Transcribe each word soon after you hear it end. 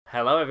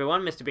Hello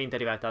everyone, Mr. Bean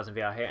 35000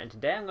 VR here, and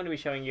today I'm going to be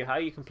showing you how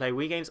you can play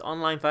Wii games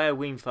online via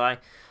WiiMMFi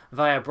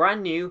via a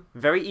brand new,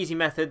 very easy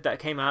method that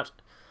came out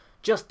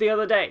just the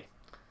other day.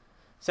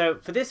 So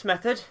for this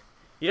method,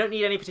 you don't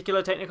need any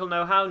particular technical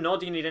know-how, nor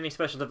do you need any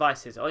special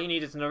devices. All you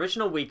need is an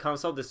original Wii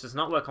console. This does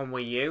not work on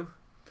Wii U.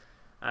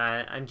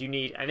 And you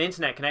need an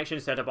internet connection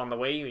set up on the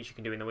Wii, which you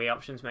can do in the Wii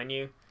options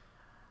menu.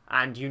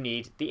 And you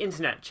need the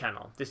internet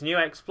channel. This new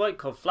exploit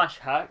called Flash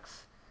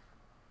Hacks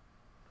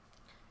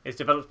is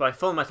developed by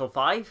Full Metal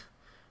 5.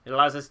 It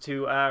allows us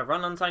to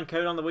run unsigned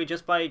code on the Wii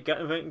just by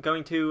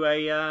going to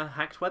a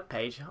hacked web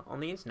page on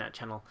the internet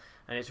channel,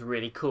 and it's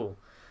really cool.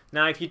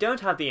 Now, if you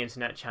don't have the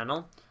internet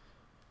channel,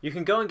 you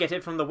can go and get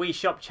it from the Wii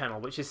Shop channel,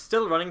 which is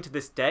still running to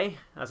this day,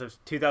 as of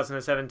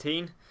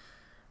 2017.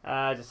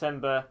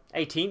 December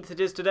 18th it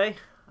is today.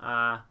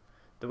 The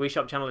Wii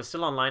Shop channel is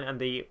still online, and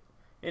the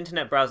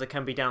internet browser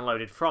can be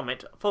downloaded from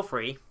it for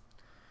free.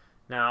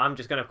 Now, I'm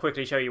just going to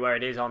quickly show you where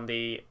it is on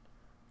the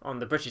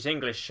British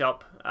English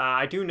shop.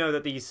 I do know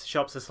that these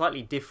shops are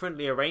slightly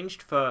differently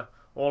arranged for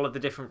all of the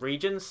different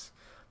regions,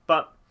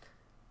 but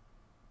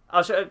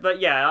I'll show. But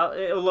yeah,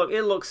 it'll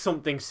look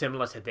something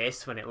similar to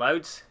this when it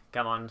loads.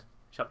 Come on,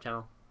 shop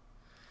channel.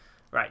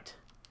 Right.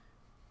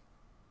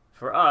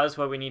 For us,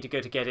 where we need to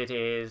go to get it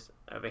is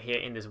over here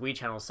in this Wii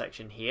channel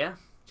section here.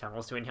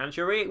 Channels to enhance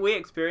your Wii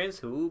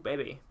experience. Ooh,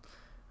 baby.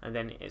 And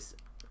then it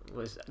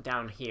was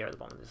down here at the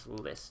bottom of this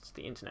list,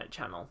 the internet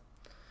channel.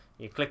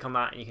 You click on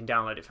that and you can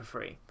download it for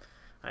free.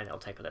 And it'll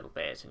take a little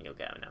bit and you'll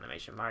get an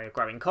animation of Mario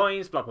grabbing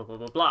coins, blah blah blah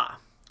blah blah.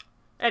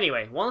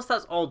 Anyway, once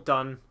that's all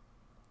done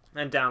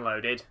and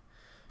downloaded,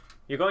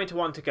 you're going to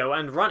want to go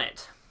and run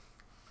it.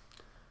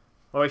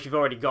 Or if you've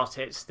already got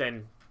it,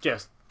 then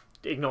just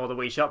ignore the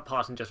Wii Shop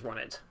part and just run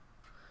it.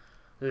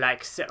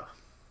 Like so.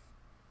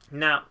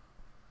 Now,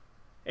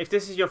 if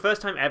this is your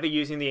first time ever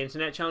using the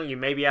internet channel, you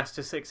may be asked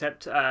to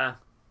accept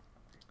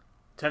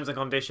terms and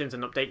conditions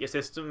and update your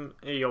system,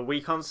 your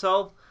Wii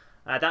console.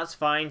 That's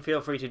fine, feel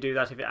free to do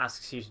that if it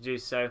asks you to do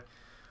so.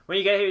 When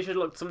you get here, it should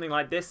look something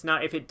like this. Now,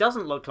 if it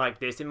doesn't look like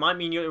this, it might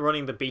mean you're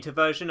running the beta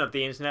version of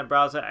the internet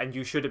browser, and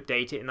you should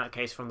update it in that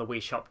case from the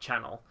Wii Shop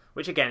channel,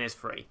 which again is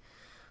free.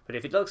 But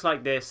if it looks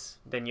like this,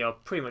 then you're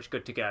pretty much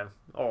good to go.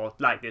 Or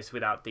like this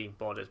without the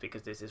borders,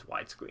 because this is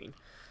widescreen.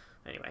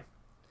 Anyway,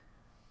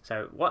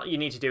 so what you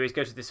need to do is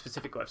go to this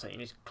specific website. You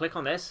need to click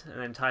on this,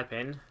 and then type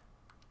in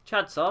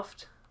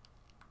Chadsoft,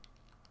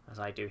 as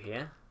I do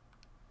here.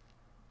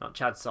 Not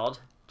Chadsod.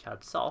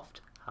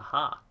 Chadsoft,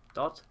 haha,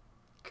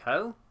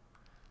 .co.uk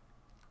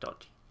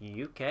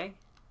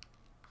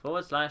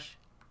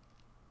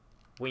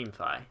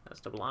 /WiiMMFi.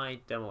 That's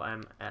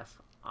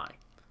IIMMFI.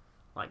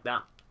 Like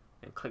that.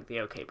 And click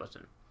the OK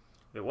button.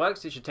 If it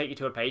works, it should take you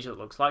to a page that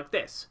looks like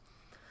this.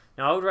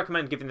 Now, I would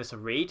recommend giving this a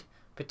read.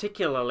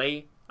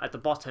 Particularly at the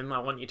bottom, I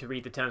want you to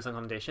read the terms and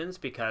conditions,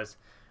 because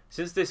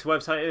since this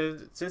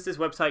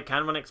website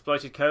can run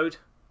exploited code,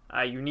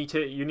 you need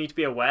to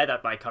be aware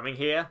that by coming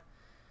here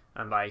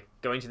and by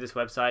going to this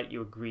website,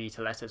 you agree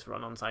to let us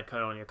run on-site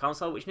code on your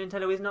console, which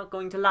Nintendo is not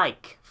going to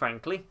like,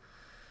 frankly.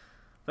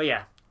 But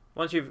yeah,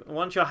 once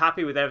you're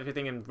happy with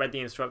everything and read the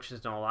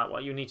instructions and all that,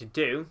 what you need to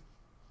do,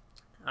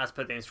 as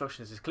per the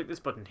instructions, is click this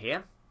button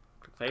here,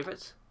 click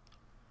favorites,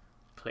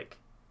 click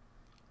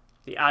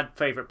the add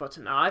favorite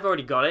button. Now, I've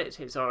already got it,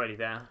 it's already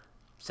there,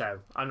 so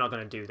I'm not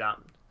going to do that.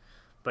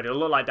 But it'll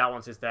look like that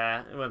once it's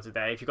there.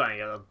 If you've got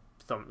any other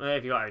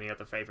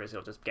favorites,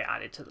 it'll just get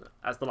added to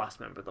as the last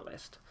member of the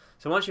list.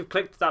 So once you've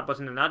clicked that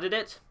button and added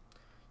it,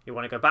 you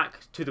want to go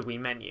back to the Wii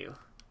menu,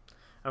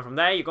 and from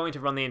there you're going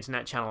to run the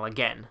internet channel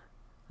again.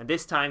 And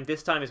this time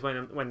is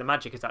when the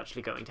magic is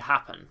actually going to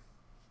happen.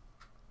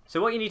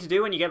 So what you need to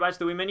do when you get back to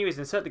the Wii menu is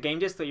insert the game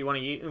disc that you want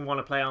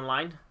to play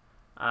online.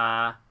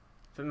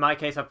 In my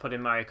case, I've put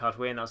in Mario Kart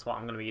Wii, and that's what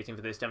I'm going to be using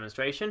for this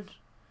demonstration.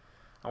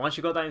 And once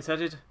you've got that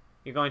inserted,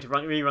 you're going to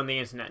rerun the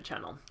internet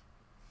channel.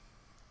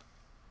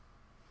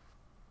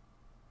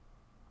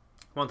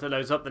 Once it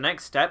loads up, the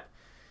next step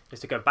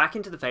is to go back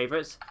into the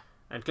favorites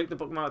and click the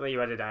bookmark that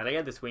you added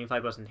earlier, this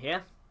WiiMMFi button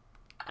here,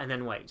 and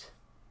then wait.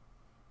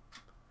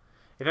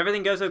 If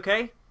everything goes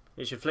okay,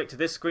 it should flick to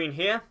this screen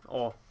here,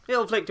 or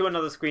it'll flick to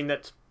another screen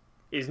that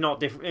is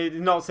not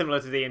similar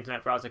to the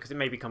internet browser, because it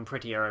may become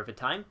prettier over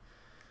time.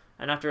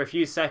 And after a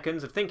few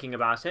seconds of thinking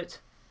about it,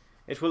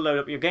 it will load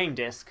up your game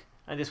disc,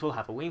 and this will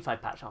have a WiiMMFi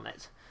patch on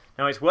it.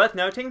 Now, it's worth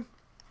noting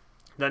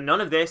that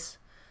none of this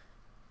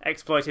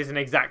exploit is an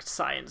exact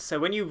science. So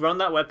when you run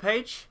that web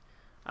page,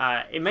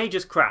 it may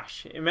just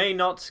crash. It may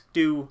not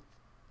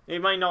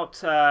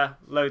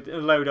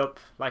load up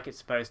like it's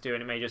supposed to,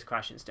 and it may just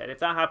crash instead. If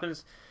that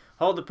happens,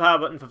 hold the power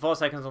button for 4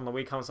 seconds on the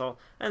Wii console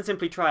and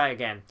simply try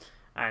again.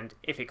 And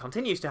if it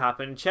continues to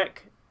happen,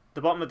 check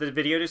the bottom of the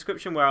video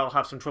description where I'll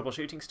have some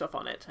troubleshooting stuff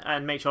on it,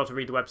 and make sure to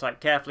read the website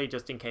carefully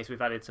just in case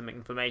we've added some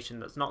information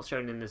that's not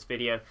shown in this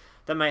video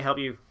that may help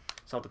you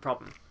solve the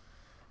problem.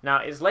 Now,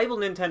 it's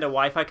labeled Nintendo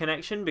Wi-Fi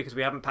connection because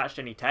we haven't patched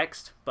any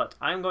text, but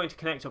I'm going to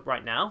connect up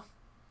right now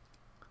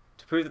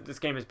to prove that this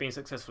game has been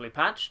successfully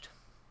patched.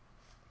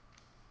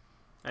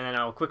 And then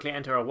I'll quickly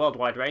enter a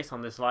worldwide race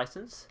on this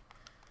license.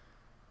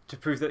 to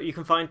prove that you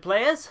can find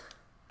players,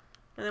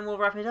 and then we'll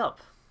wrap it up.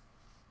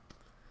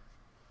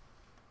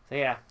 So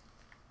yeah,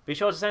 be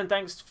sure to send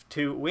thanks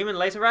to Weeman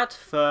Laserrat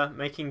for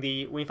making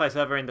the WiiMFi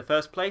server in the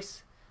first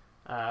place.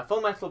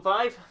 Full Metal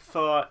 5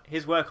 for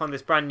his work on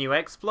this brand new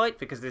exploit,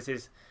 because this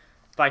is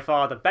by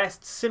far the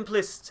best,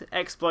 simplest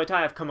exploit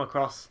I have come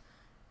across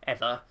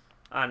ever,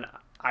 and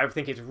I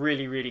think it's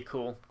really, really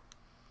cool.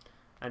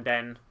 And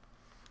then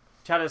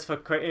Chatters for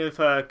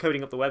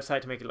coding up the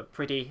website to make it look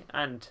pretty,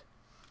 and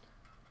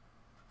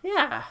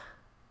yeah,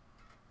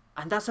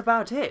 and that's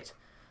about it.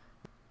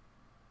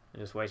 I'm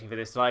just waiting for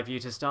this live view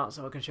to start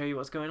so I can show you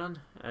what's going on,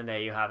 and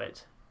there you have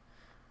it.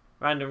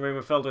 Random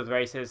room filled with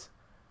races,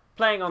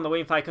 playing on the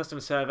WiiMFi custom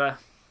server.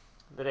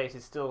 The date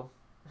is still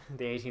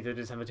the 18th of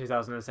December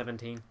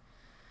 2017.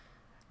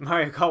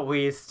 Mario Kart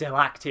Wii is still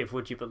active,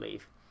 would you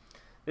believe?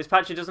 This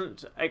patch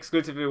doesn't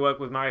exclusively work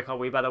with Mario Kart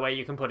Wii, by the way.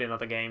 You can put in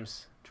other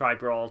games. Try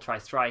Brawl, try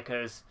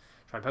Strikers,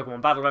 try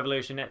Pokemon Battle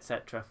Revolution,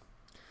 etc.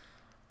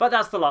 But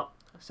that's the lot.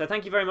 So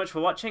thank you very much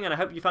for watching, and I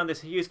hope you found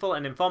this useful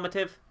and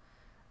informative.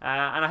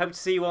 And I hope to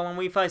see you all on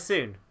WiiMFi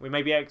soon. We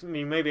may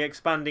be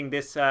expanding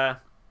this this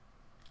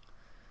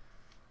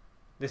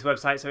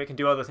website so it can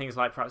do other things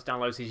like perhaps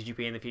download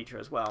CCGP in the future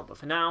as well. But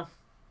for now,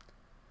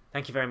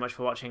 thank you very much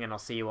for watching, and I'll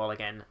see you all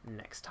again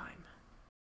next time.